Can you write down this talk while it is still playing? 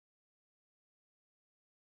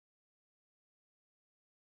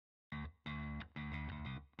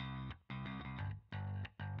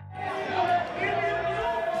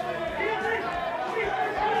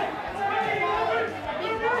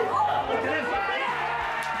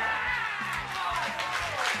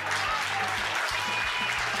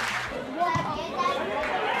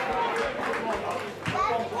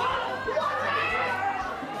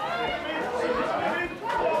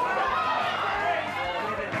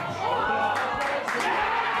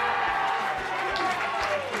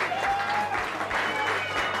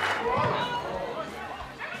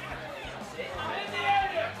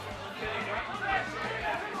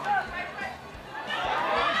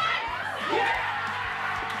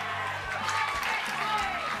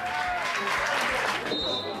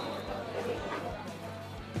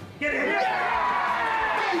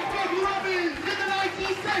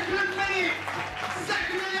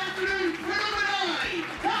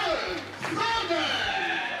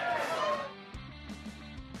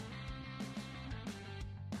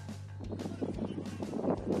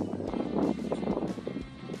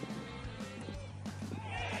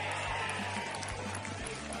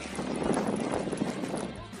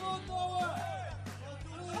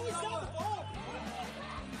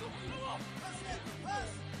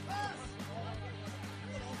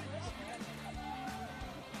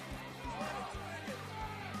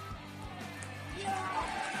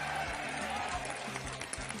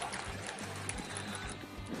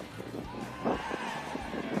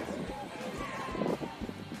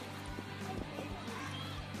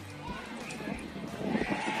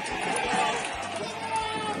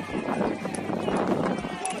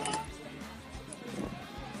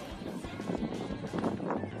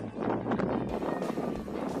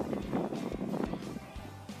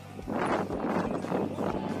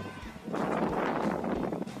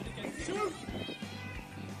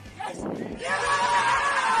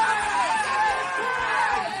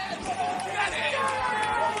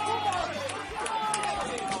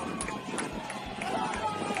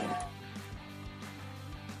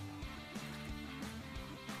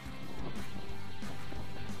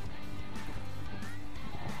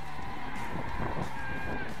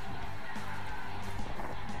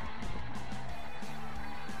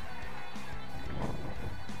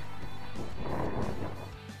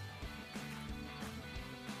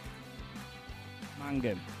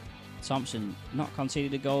Mangum. Thompson not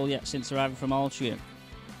conceded a goal yet since arriving from Altrincham.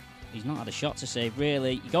 He's not had a shot to save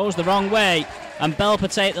really. He goes the wrong way and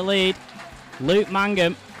Belper take the lead. Luke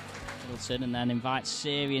Mangum. Middleton and then invites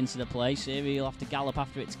Siri into the play. Siri will have to gallop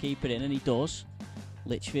after it to keep it in, and he does.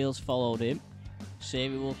 Litchfield's followed him.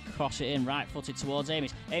 Siri will cross it in, right-footed towards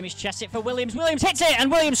Amis. Amis chests it for Williams. Williams hits it and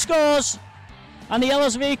Williams scores. And the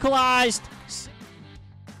Yellows have equalised.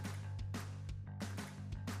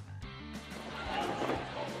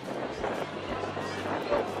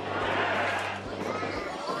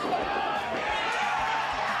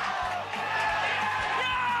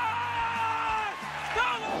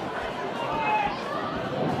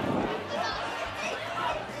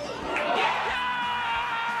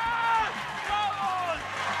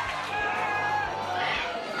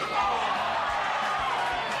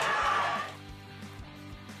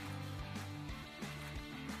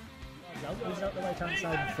 Moves out the right-hand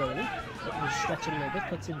side forward. It will stretch it a little bit,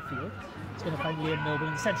 cuts in field. It's going to find Liam Noble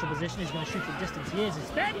in the central position. He's going to shoot from distance. He is.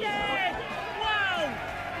 Defended! Wow!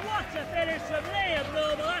 What a finish from Liam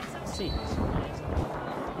Noble. That's a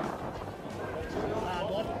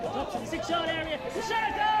Up to the 6-yard area. The shot,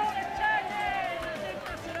 a goal! It's turned in! I think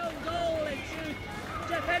that's an own goal in truth.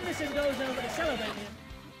 Jeff Henderson goes over to celebrate him.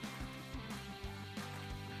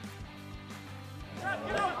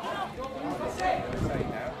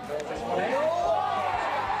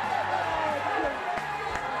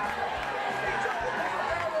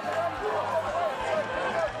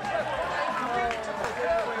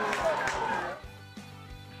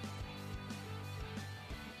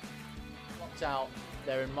 Out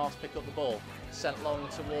there and Marske pick up the ball, sent long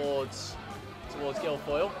towards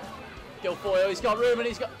Guilfoyle. Guilfoyle, he's got room and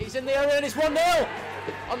he's in the area and it's 1-0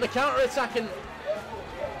 on the counter attack, and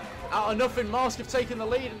out of nothing Marske have taken the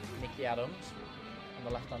lead. Nicky Adams on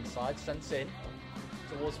the left hand side sends in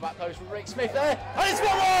towards the back post with Rick Smith there, and it's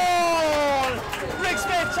 1-1! Rick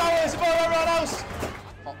Smith towers above everyone else.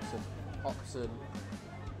 Hobson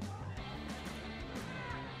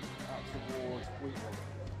out towards Whitby.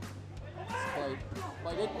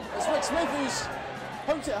 Played in. It's Rick Smith who's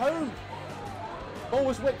poked it home. Ball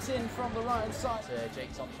was whipped in from the right hand side.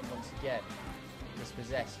 Jake Thompson once again,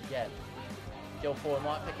 dispossessed again. Guilfoyle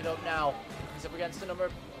might pick it up now. He's up against a number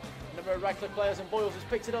of Radcliffe players, and Boyles has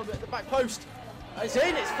picked it up at the back post. It's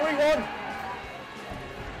in, it's 3-1.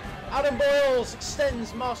 Adam Boyles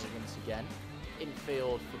extends Marske once again.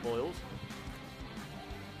 Infield for Boyles.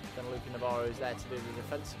 Then Luca Navarro is there to do the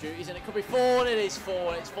defensive duties, and it could be 4, and it is 4,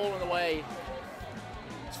 and it's fallen the way.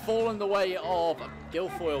 It's fallen the way of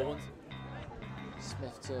Guilfoyle.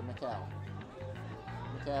 Smith to McHale.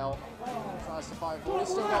 McHale tries to fight forward. He's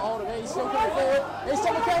still got hold of it. He's still going forward. It's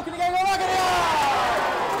Tom McHale. Can he get it?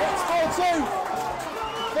 It's 4-2.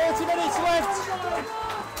 30 minutes left,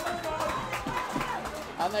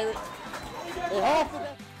 and they half the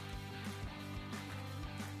death.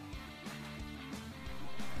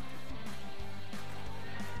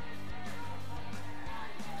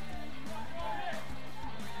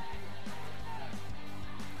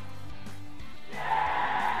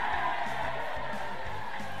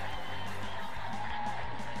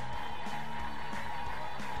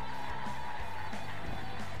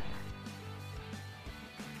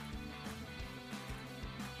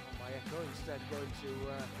 Instead going to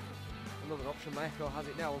another option. Maeko has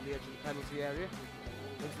it now on the edge of the penalty area.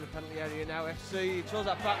 Into the penalty area now, FC. He chose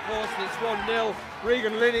that back post and it's 1-0.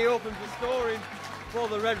 Regan Linney open for scoring for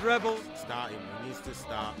the Red Rebels. Starting, he needs to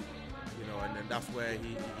start, you know, and then that's where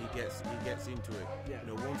he gets into it. Yeah.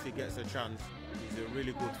 You know, once he gets a chance, he's a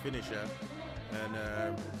really good finisher, and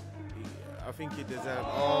I think he deserves.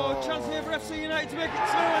 Oh, chance here for FC United to make it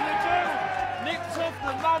 2, and they do. Nicked off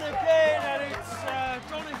the man again, and it's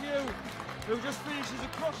Donahue who just finishes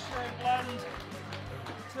across Shane Land.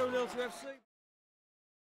 2-0 to FC.